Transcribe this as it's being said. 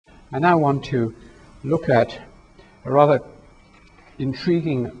I now want to look at a rather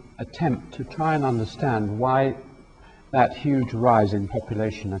intriguing attempt to try and understand why that huge rise in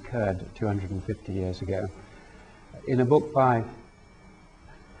population occurred 250 years ago. In a book by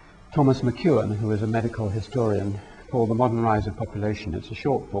Thomas McKeown, who is a medical historian, called The Modern Rise of Population. It's a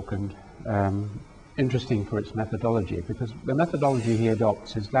short book and interesting for its methodology, because the methodology he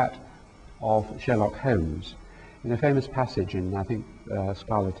adopts is that of Sherlock Holmes. In a famous passage in, I think,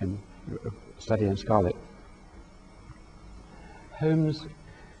 Study in Scarlet, Holmes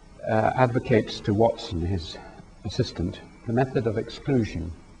advocates to Watson, his assistant, the method of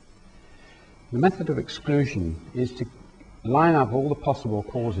exclusion. The method of exclusion is to line up all the possible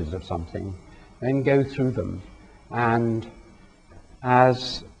causes of something, then go through them, and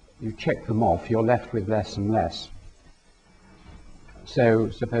as you check them off, you're left with less and less.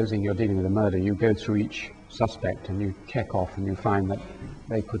 So supposing you're dealing with a murder, you go through each suspect and you check off and you find that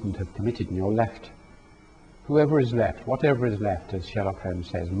they couldn't have committed, and you're left. Whoever is left, whatever is left, as Sherlock Holmes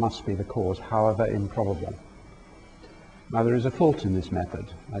says, must be the cause, however improbable. Now, there is a fault in this method,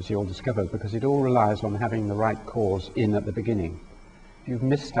 as you'll discover, because it all relies on having the right cause in at the beginning. If you've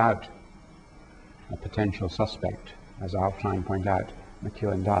missed out a potential suspect, as I'll try and point out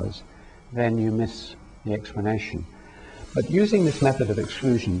McKeown does, then you miss the explanation. But using this method of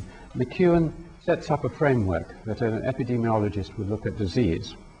exclusion, McKeown sets up a framework that an epidemiologist would look at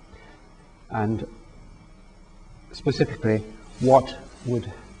disease, and specifically what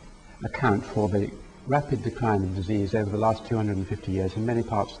would account for the rapid decline of disease over the last 250 years in many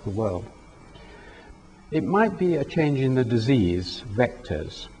parts of the world. It might be a change in the disease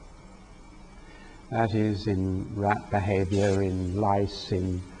vectors, that is in rat behavior, in lice,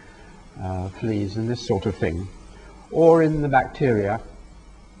 in fleas and this sort of thing, or in the bacteria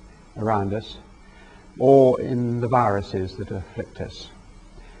around us, or in the viruses that afflict us.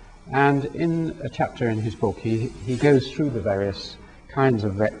 And in a chapter in his book, he goes through the various kinds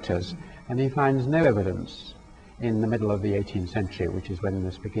of vectors, and he finds no evidence in the middle of the 18th century, which is when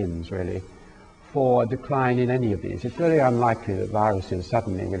this begins really, for a decline in any of these. It's very unlikely that viruses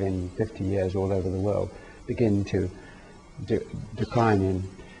suddenly, within 50 years all over the world, begin to decline in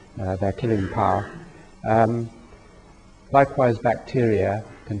their killing power. Likewise, bacteria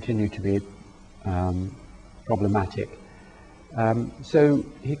continue to be problematic. So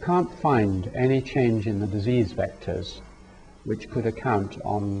he can't find any change in the disease vectors which could account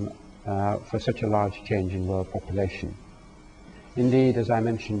for such a large change in world population. Indeed, as I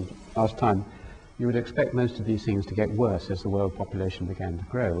mentioned last time, you would expect most of these things to get worse as the world population began to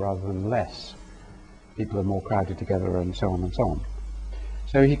grow, rather than less. People are more crowded together, and so on and so on.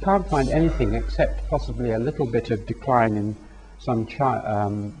 So he can't find anything except possibly a little bit of decline in some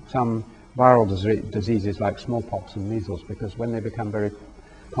viral diseases like smallpox and measles, because when they become very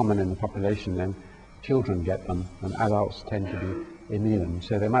common in the population, then children get them and adults tend to be immune.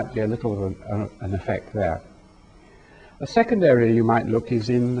 So there might be a little of an effect there. A second area you might look is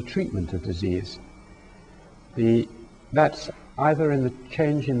in the treatment of disease. That's either in the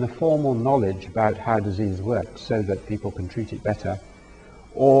change in the formal knowledge about how disease works so that people can treat it better,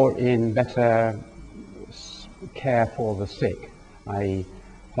 or in better care for the sick, i.e.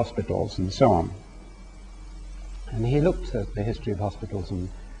 hospitals and so on. And he looked at the history of hospitals and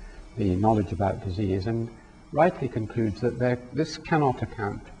the knowledge about disease and rightly concludes that this cannot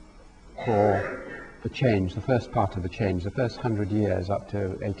account for the change, the first part of the change, the first 100 years up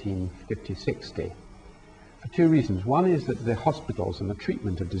to 1850-60, for two reasons. One is that the hospitals and the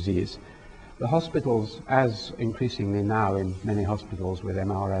treatment of disease, the hospitals, as increasingly now in many hospitals with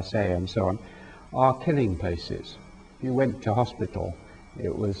MRSA and so on, are killing places. If you went to hospital,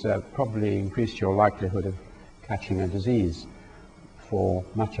 it was probably increased your likelihood of catching a disease for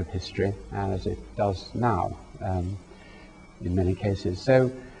much of history, as it does now in many cases. So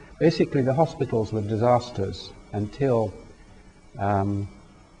basically the hospitals were disasters until the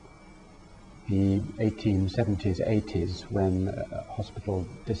 1870s, 80s, when hospital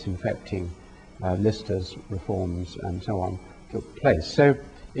disinfecting listers reforms and so on took place. So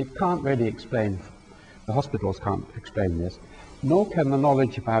it can't really explain, the hospitals can't explain this, nor can the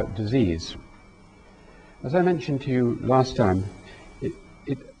knowledge about disease. As I mentioned to you last time,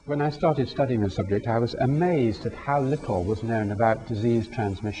 when I started studying the subject, I was amazed at how little was known about disease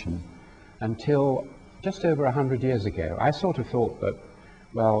transmission until just over 100 years ago. I sort of thought that,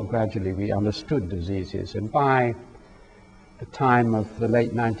 well, gradually we understood diseases, and by the time of the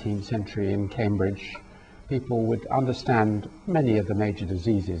late 19th century in Cambridge, people would understand many of the major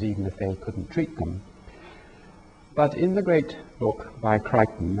diseases, even if they couldn't treat them. But in the great book by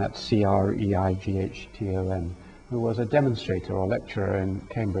Crichton, that's C-R-E-I-G-H-T-O-N, who was a demonstrator or lecturer in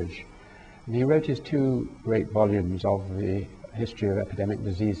Cambridge. And he wrote his 2 great volumes of the history of epidemic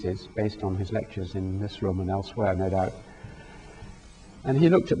diseases based on his lectures in this room and elsewhere, no doubt. And he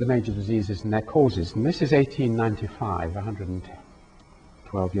looked at the major diseases and their causes. And this is 1895,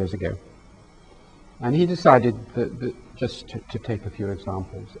 112 years ago. And he decided that just to take a few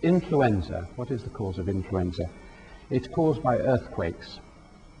examples. Influenza. What is the cause of influenza? It's caused by earthquakes.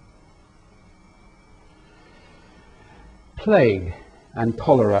 Plague and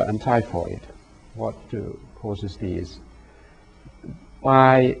cholera and typhoid. What causes these?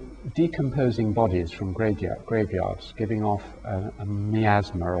 By decomposing bodies from graveyards, giving off a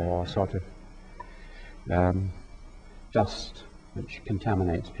miasma or sort of dust which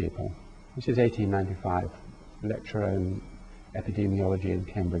contaminates people. This is 1895, lecturer in epidemiology in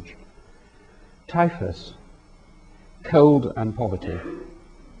Cambridge. Typhus, cold and poverty.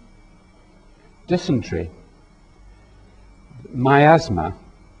 Dysentery, miasma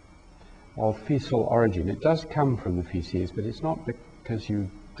of fecal origin. It does come from the feces, but it's not because you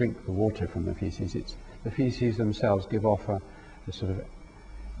drink the water from the feces. It's the feces themselves give off a sort of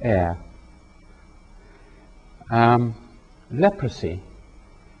air. Leprosy,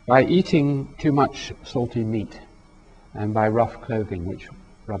 by eating too much salty meat and by rough clothing which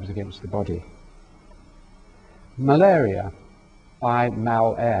rubs against the body. Malaria, by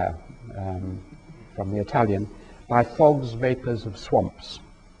mal air, from the Italian, by fogs, vapors of swamps.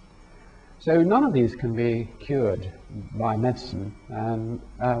 So none of these can be cured by medicine, and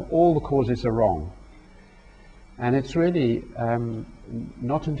all the causes are wrong. And it's really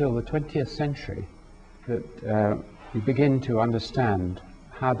not until the 20th century that we begin to understand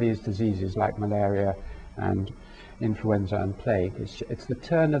how these diseases like malaria and influenza and plague, it's the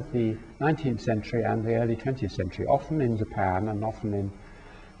turn of the 19th century and the early 20th century, often in Japan and often in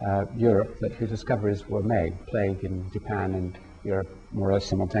Europe, that the discoveries were made. Plague in Japan and Europe more or less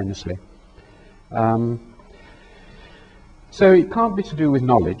simultaneously. So it can't be to do with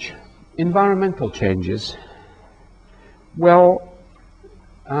knowledge. Environmental changes, well,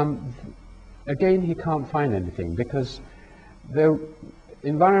 again he can't find anything, because the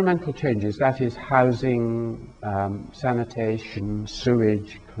environmental changes, that is housing, sanitation,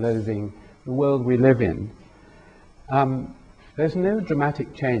 sewage, clothing, the world we live in, there's no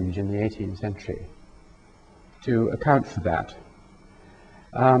dramatic change in the 18th century to account for that.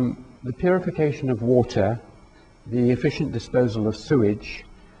 The purification of water, the efficient disposal of sewage,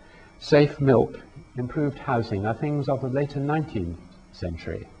 safe milk, improved housing are things of the later 19th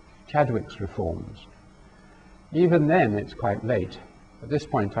century, Chadwick's reforms. Even then it's quite late. At this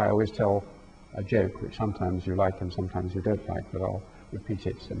point I always tell a joke which sometimes you like and sometimes you don't like, but I'll repeat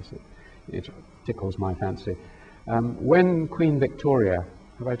it since it tickles my fancy. When Queen Victoria,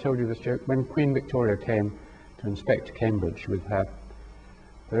 have I told you this joke? When Queen Victoria came to inspect Cambridge with her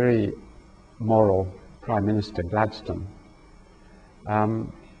very moral Prime Minister Gladstone,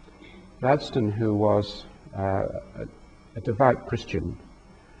 Gladstone, who was a devout Christian,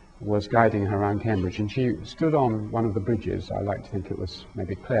 was guiding her around Cambridge, and she stood on one of the bridges. I like to think it was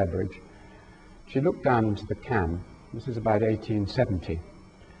maybe Clare Bridge. She looked down into the Cam. This is about 1870.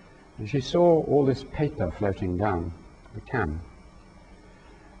 And she saw all this paper floating down the Cam.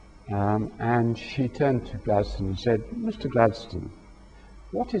 And she turned to Gladstone and said, "Mr. Gladstone,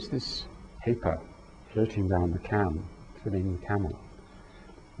 what is this paper floating down the Cam, filling the camel?"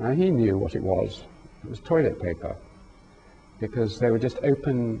 Now he knew what it was. It was toilet paper, because they were just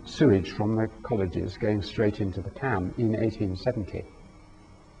open sewage from the colleges going straight into the Cam in 1870.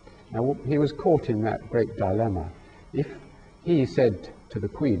 Now he was caught in that great dilemma. If he said to the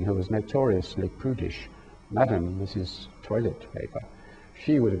Queen, who was notoriously prudish, "Madam, this is toilet paper,"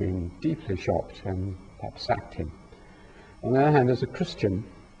 she would have been deeply shocked and perhaps sacked him. On the other hand, as a Christian,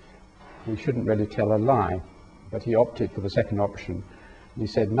 he shouldn't really tell a lie, but he opted for the second option. He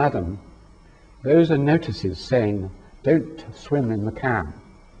said, "Madam, those are notices saying, 'Don't swim in the Cam.'"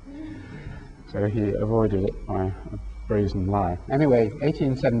 So he avoided it by a brazen lie. Anyway,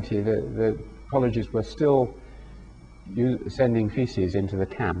 1870, the colleges were still sending feces into the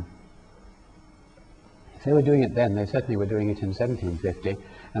Cam. If they were doing it then, they certainly were doing it in 1750.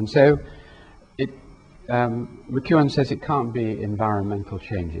 And so McKeown says it can't be environmental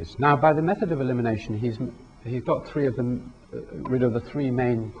changes. Now, by the method of elimination, he's got three of them, rid of the three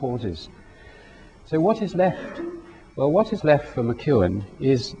main causes. So what is left? Well, what is left for McKeown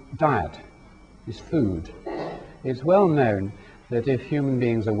is diet, is food. It's well known that if human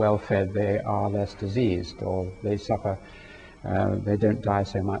beings are well fed, they are less diseased, or they suffer, they don't die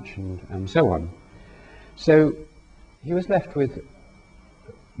so much, and so on. So he was left with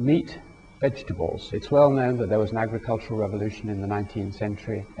meat, vegetables. It's well known that there was an agricultural revolution in the 18th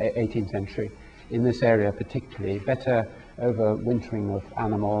century, in this area particularly, better overwintering of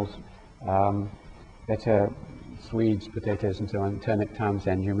animals, better Swedes, potatoes and so on, Turnip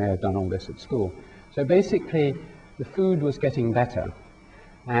Townsend. You may have done all this at school. So basically the food was getting better,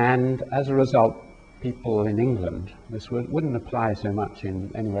 and as a result people in England, this wouldn't apply so much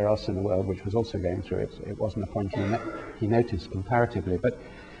in anywhere else in the world which was also going through it. It wasn't a point he noticed comparatively, but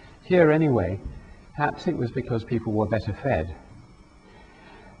here anyway, perhaps it was because people were better fed.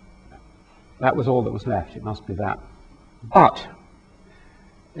 That was all that was left, it must be that. But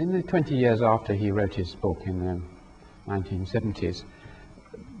in the 20 years after he wrote his book in the 1970s,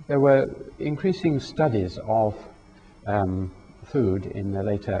 there were increasing studies of food in the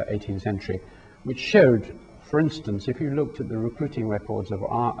later 18th century, which showed, for instance, if you looked at the recruiting records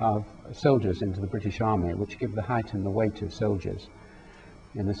of soldiers into the British Army, which give the height and the weight of soldiers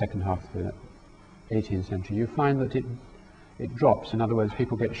in the second half of the 18th century, you find that it drops. In other words,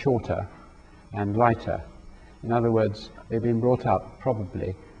 people get shorter and lighter. In other words, they've been brought up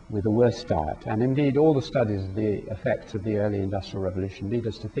probably with a worse diet. And indeed, all the studies of the effects of the early Industrial Revolution lead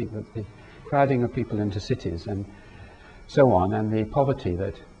us to think that the crowding of people into cities and so on, and the poverty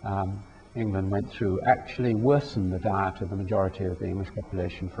that England went through, actually worsened the diet of the majority of the English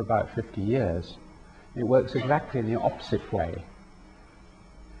population for about 50 years. It works exactly in the opposite way.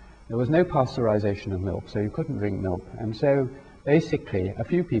 There was no pasteurization of milk, so you couldn't drink milk. And so basically, a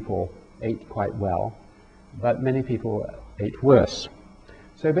few people ate quite well, but many people ate worse.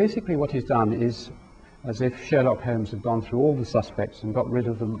 So basically what he's done is as if Sherlock Holmes had gone through all the suspects and got rid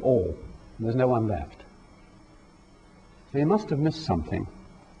of them all. And there's no one left. So he must have missed something.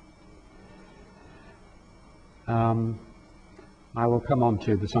 I will come on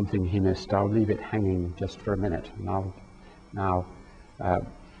to the something he missed. I'll leave it hanging just for a minute, and I'll now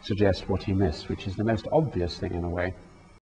suggest what he missed, which is the most obvious thing in a way.